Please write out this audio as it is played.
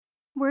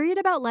Worried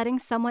about letting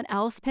someone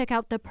else pick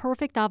out the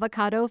perfect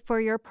avocado for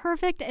your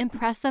perfect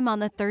impress them on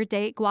the third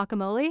date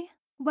guacamole?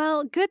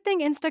 Well, good thing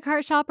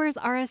Instacart shoppers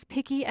are as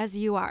picky as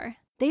you are.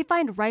 They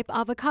find ripe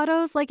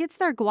avocados like it's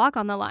their guac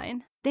on the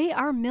line. They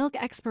are milk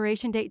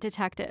expiration date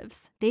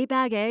detectives. They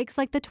bag eggs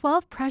like the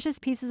 12 precious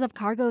pieces of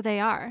cargo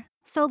they are.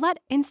 So let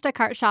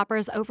Instacart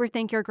shoppers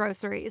overthink your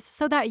groceries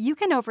so that you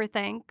can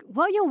overthink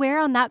what you'll wear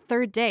on that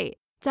third date.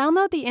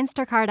 Download the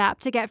Instacart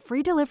app to get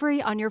free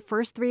delivery on your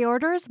first 3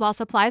 orders while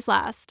supplies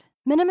last.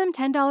 Minimum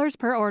 $10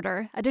 per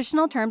order.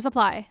 Additional terms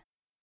apply.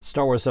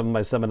 Star Wars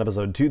 7x7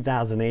 episode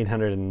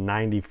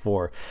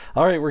 2894.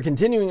 All right, we're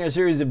continuing our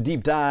series of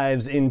deep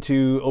dives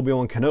into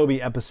Obi-Wan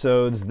Kenobi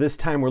episodes. This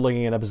time we're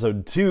looking at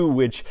episode 2,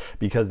 which,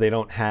 because they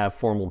don't have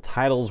formal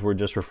titles, we're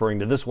just referring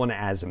to this one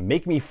as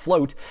Make Me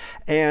Float.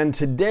 And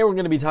today we're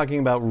going to be talking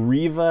about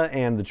Reva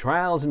and the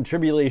trials and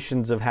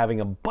tribulations of having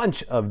a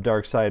bunch of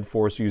dark side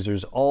Force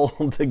users all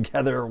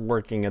together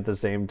working at the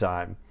same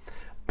time.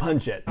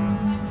 Punch it.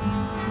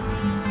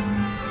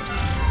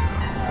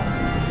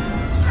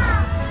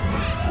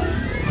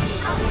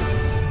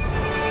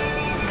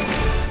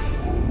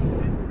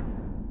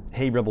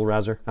 Hey Rebel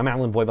Rouser, I'm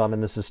Alan Voivod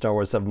and this is Star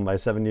Wars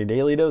 7x7, your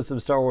daily dose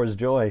of Star Wars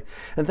joy,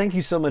 and thank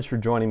you so much for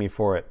joining me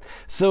for it.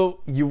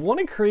 So, you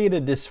want to create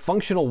a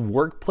dysfunctional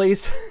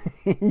workplace?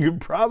 You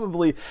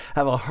probably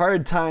have a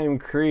hard time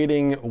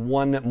creating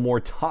one more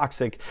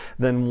toxic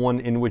than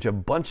one in which a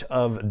bunch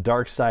of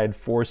dark side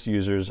Force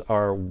users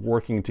are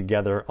working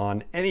together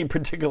on any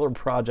particular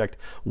project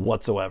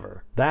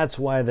whatsoever. That's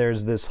why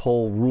there's this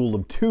whole rule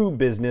of 2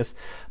 business.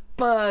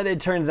 But it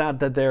turns out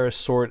that there are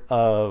sort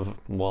of,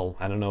 well,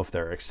 I don't know if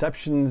there are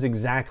exceptions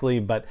exactly,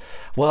 but,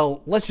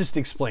 well, let's just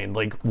explain.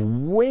 Like,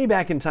 way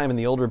back in time, in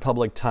the Old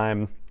Republic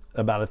time,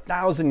 about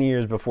 1,000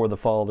 years before the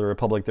fall of the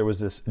Republic, there was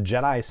this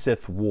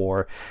Jedi-Sith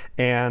war,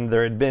 and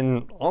there had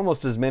been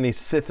almost as many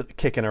Sith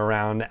kicking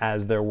around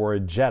as there were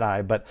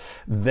Jedi, but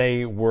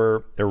they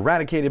were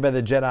eradicated by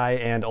the Jedi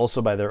and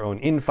also by their own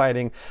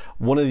infighting.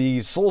 One of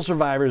the sole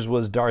survivors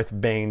was Darth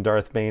Bane.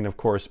 Darth Bane, of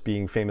course,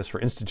 being famous for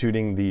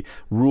instituting the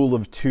rule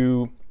of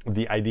 2,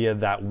 the idea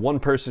that one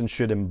person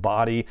should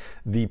embody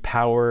the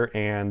power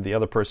and the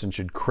other person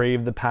should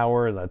crave the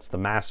power. That's the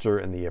master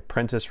and the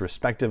apprentice,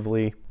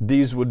 respectively.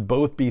 These would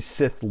both be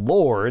Sith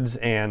Lords,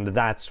 and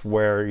that's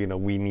where,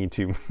 we need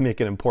to make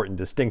an important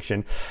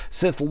distinction.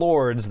 Sith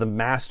Lords, the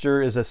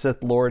master is a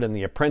Sith Lord and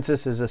the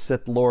apprentice is a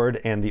Sith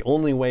Lord, and the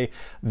only way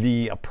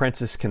the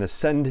apprentice can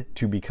ascend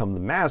to become the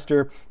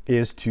master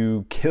is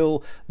to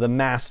kill the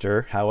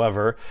master.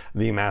 However,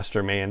 the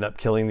master may end up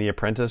killing the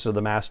apprentice, or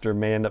the master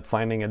may end up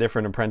finding a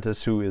different apprentice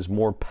who is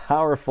more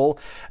powerful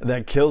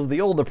that kills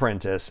the old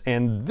apprentice.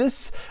 And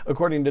this,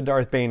 according to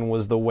Darth Bane,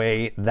 was the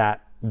way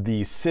that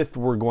the Sith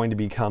were going to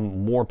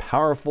become more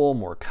powerful,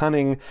 more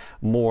cunning,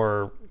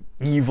 more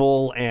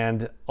evil,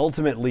 and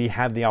ultimately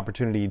have the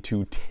opportunity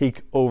to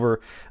take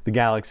over the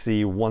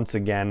galaxy once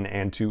again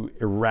and to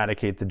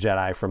eradicate the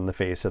Jedi from the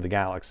face of the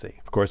galaxy.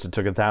 Of course, it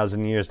took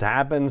 1,000 years to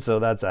happen, so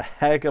that's a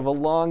heck of a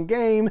long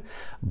game,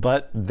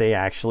 but they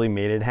actually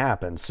made it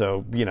happen.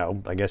 So,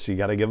 I guess you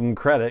gotta give them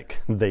credit.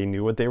 They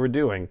knew what they were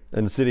doing.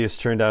 And Sidious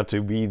turned out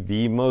to be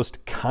the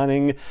most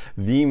cunning,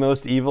 the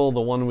most evil,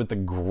 the one with the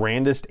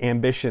grandest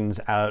ambitions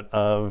out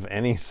of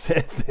any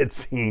Sith, it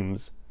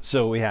seems.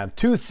 So we have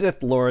 2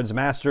 Sith Lords,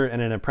 Master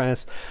and an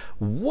Apprentice.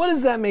 What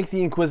does that make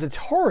the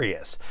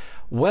Inquisitorius?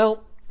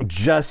 Well,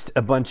 just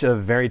a bunch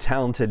of very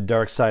talented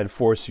dark side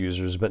Force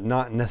users, but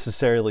not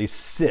necessarily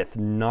Sith,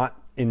 not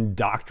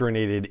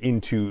indoctrinated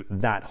into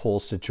that whole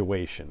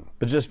situation.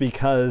 But just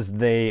because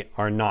they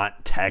are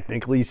not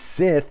technically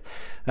Sith,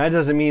 that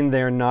doesn't mean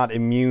they're not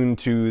immune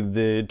to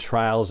the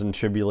trials and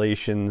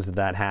tribulations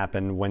that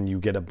happen when you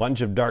get a bunch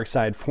of dark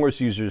side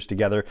Force users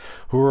together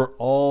who are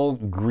all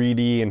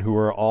greedy and who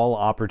are all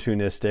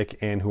opportunistic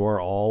and who are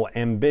all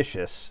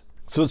ambitious.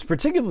 So it's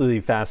particularly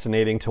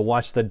fascinating to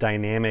watch the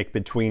dynamic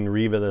between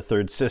Reva, the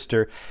third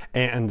sister,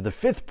 and the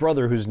fifth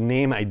brother, whose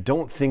name I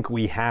don't think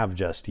we have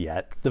just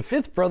yet. The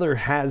fifth brother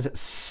has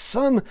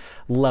some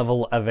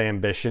level of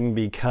ambition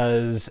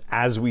because,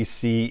 as we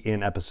see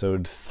in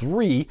episode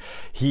 3,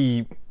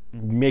 he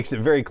makes it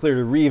very clear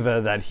to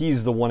Reva that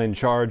he's the one in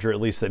charge, or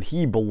at least that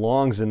he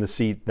belongs in the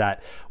seat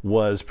that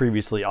was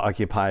previously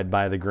occupied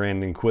by the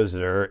Grand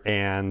Inquisitor,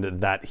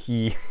 and that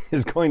he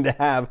is going to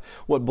have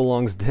what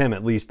belongs to him,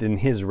 at least in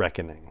his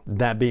reckoning.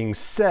 That being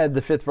said,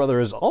 the fifth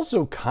brother is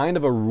also kind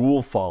of a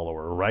rule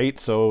follower, right?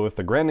 So if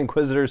the Grand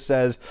Inquisitor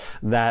says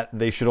that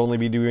they should only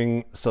be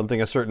doing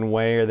something a certain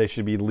way, or they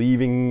should be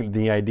leaving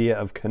the idea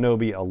of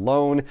Kenobi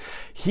alone,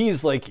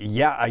 he's like,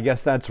 yeah, I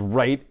guess that's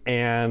right,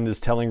 and is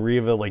telling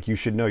Reva, like, you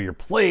should know your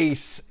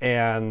place.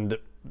 And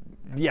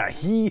yeah,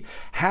 he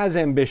has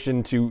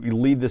ambition to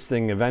lead this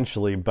thing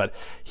eventually, but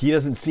he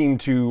doesn't seem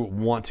to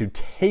want to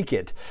take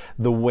it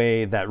the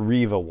way that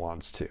Reva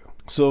wants to.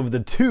 So of the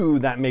two,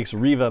 that makes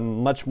Reva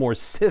much more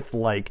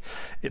Sith-like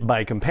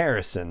by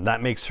comparison.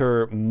 That makes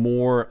her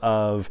more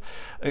of,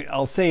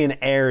 I'll say, an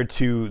heir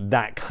to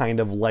that kind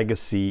of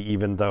legacy,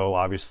 even though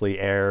obviously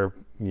heir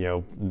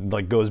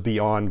like goes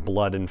beyond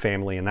blood and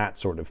family and that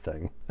sort of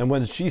thing. And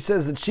when she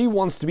says that she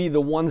wants to be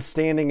the one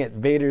standing at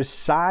Vader's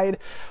side,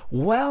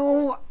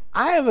 well,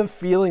 I have a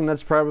feeling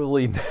that's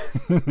probably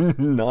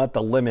not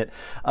the limit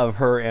of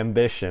her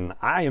ambition.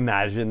 I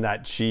imagine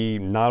that she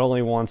not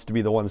only wants to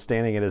be the one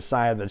standing at his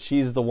side, that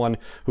she's the one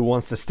who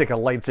wants to stick a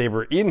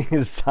lightsaber in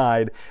his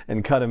side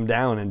and cut him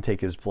down and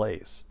take his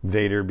place.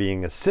 Vader,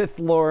 being a Sith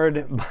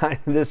Lord by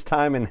this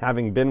time and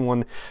having been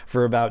one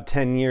for about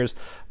 10 years,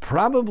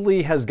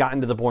 probably has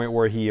gotten to the point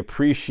where he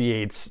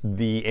appreciates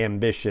the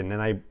ambition.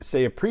 And I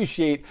say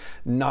appreciate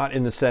not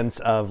in the sense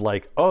of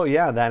like, oh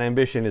yeah, that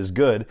ambition is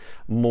good,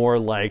 more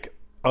like,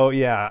 oh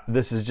yeah,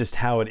 this is just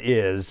how it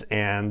is,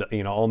 and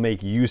I'll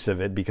make use of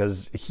it,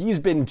 because he's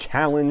been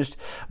challenged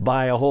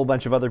by a whole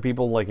bunch of other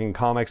people. Like in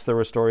comics, there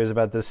were stories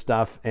about this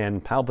stuff,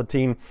 and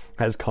Palpatine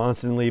has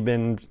constantly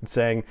been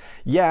saying,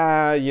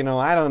 yeah,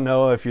 I don't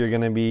know if you're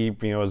gonna be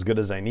as good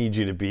as I need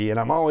you to be, and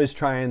I'm always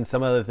trying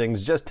some other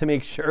things just to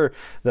make sure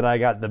that I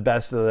got the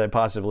best that I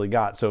possibly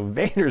got. So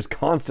Vader's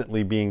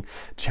constantly being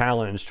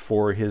challenged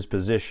for his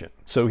position.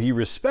 So he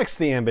respects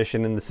the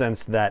ambition in the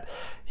sense that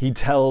he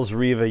tells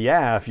Reva,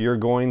 yeah, if you're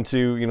going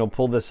to,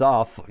 pull this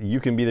off, you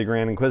can be the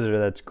Grand Inquisitor.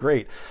 That's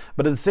great.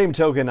 But at the same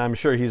token, I'm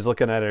sure he's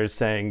looking at her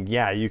saying,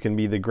 yeah, you can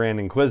be the Grand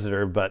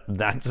Inquisitor, but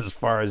that's as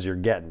far as you're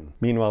getting.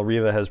 Meanwhile,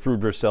 Reva has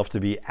proved herself to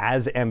be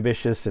as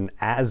ambitious and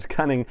as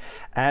cunning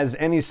as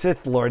any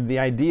Sith Lord. The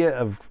idea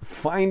of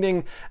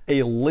finding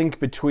a link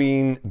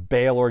between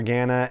Bail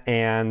Organa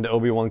and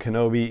Obi-Wan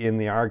Kenobi in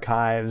the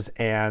archives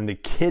and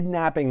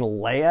kidnapping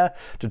Leia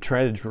to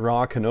try to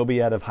draw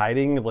Kenobi out of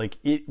hiding, like,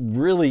 it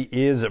really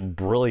is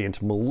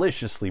brilliant,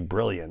 maliciously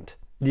brilliant.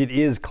 It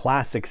is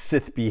classic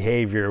Sith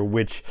behavior,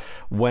 which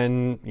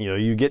when,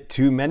 you get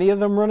too many of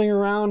them running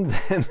around,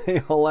 then they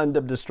all end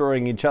up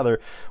destroying each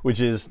other,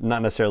 which is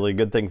not necessarily a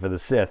good thing for the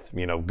Sith,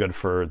 good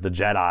for the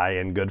Jedi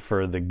and good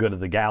for the good of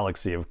the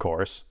galaxy, of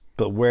course.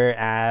 But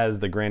whereas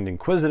the Grand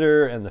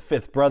Inquisitor and the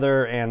Fifth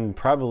Brother, and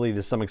probably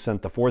to some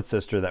extent the Fourth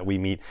Sister that we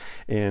meet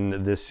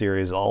in this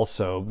series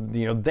also,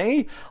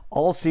 they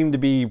all seem to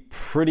be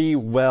pretty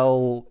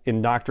well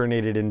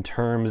indoctrinated in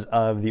terms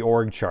of the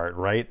org chart,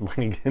 right?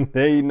 Like,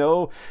 they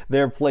know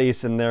their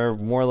place and they're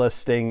more or less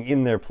staying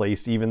in their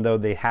place, even though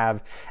they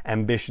have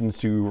ambitions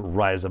to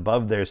rise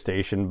above their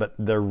station, but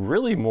they're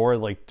really more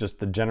like just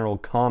the general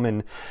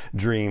common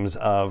dreams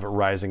of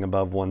rising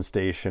above one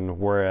station,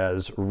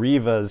 whereas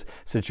Reva's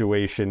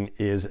situation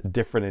is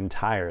different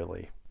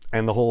entirely.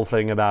 And the whole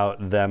thing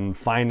about them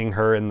finding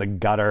her in the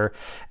gutter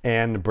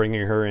and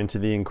bringing her into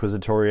the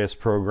Inquisitorius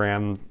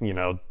program,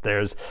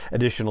 there's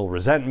additional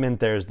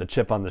resentment, there's the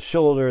chip on the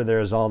shoulder,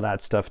 there's all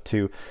that stuff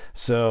too.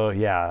 So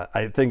yeah,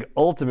 I think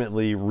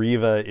ultimately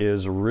Reva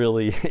is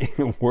really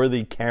a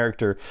worthy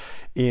character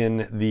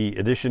in the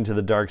addition to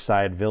the dark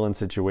side villain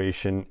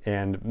situation.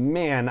 And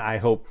man, I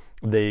hope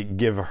they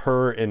give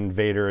her and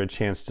Vader a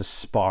chance to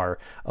spar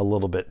a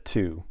little bit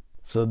too.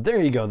 So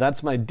there you go.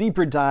 That's my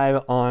deeper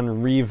dive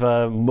on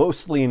Reva,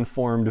 mostly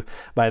informed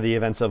by the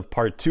events of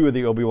part 2 of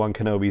the Obi-Wan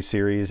Kenobi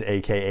series,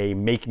 aka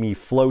Make Me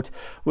Float,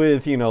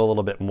 with, a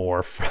little bit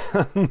more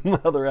from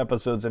other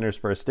episodes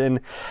interspersed in.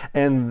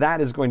 And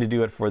that is going to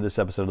do it for this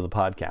episode of the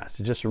podcast.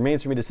 It just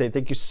remains for me to say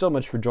thank you so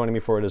much for joining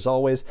me for it as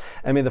always,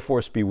 and may the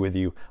Force be with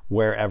you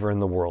wherever in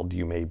the world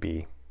you may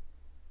be.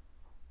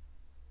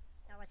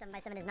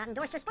 7x7 is not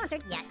endorsed or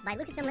sponsored yet by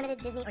Lucasfilm Limited,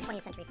 Disney, or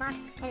 20th Century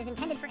Fox, and is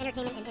intended for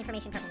entertainment and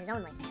information purposes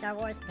only. Star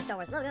Wars, the Star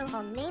Wars logo,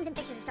 all names and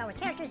pictures of Star Wars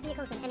characters,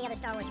 vehicles, and any other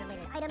Star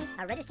Wars-related items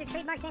are registered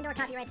trademarks and/or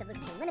copyrights of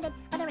Lucasfilm Limited,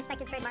 or their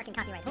respective trademark and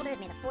copyright holders.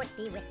 May the Force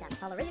be with them.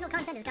 All original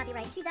content is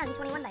copyright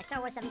 2021 by Star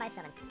Wars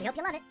 7x7. We hope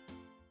you love it.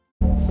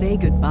 Say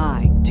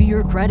goodbye to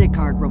your credit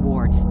card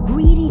rewards.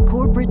 Greedy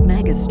corporate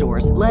mega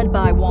stores, led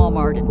by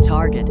Walmart and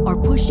Target, are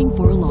pushing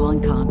for a law in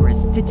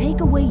Congress to take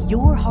away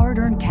your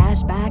hard-earned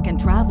cash back and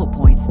travel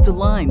points to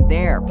line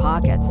their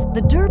pockets.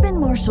 The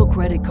Durbin-Marshall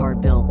credit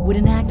card bill would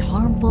enact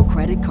harmful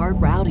credit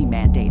card routing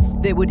mandates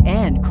that would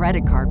end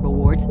credit card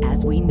rewards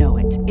as we know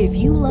it. If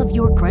you love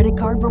your credit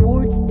card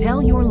rewards,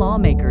 tell your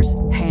lawmakers,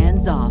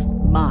 hands off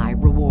my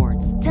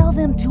rewards. Tell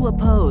them to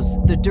oppose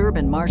the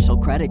Durbin-Marshall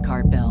credit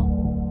card bill.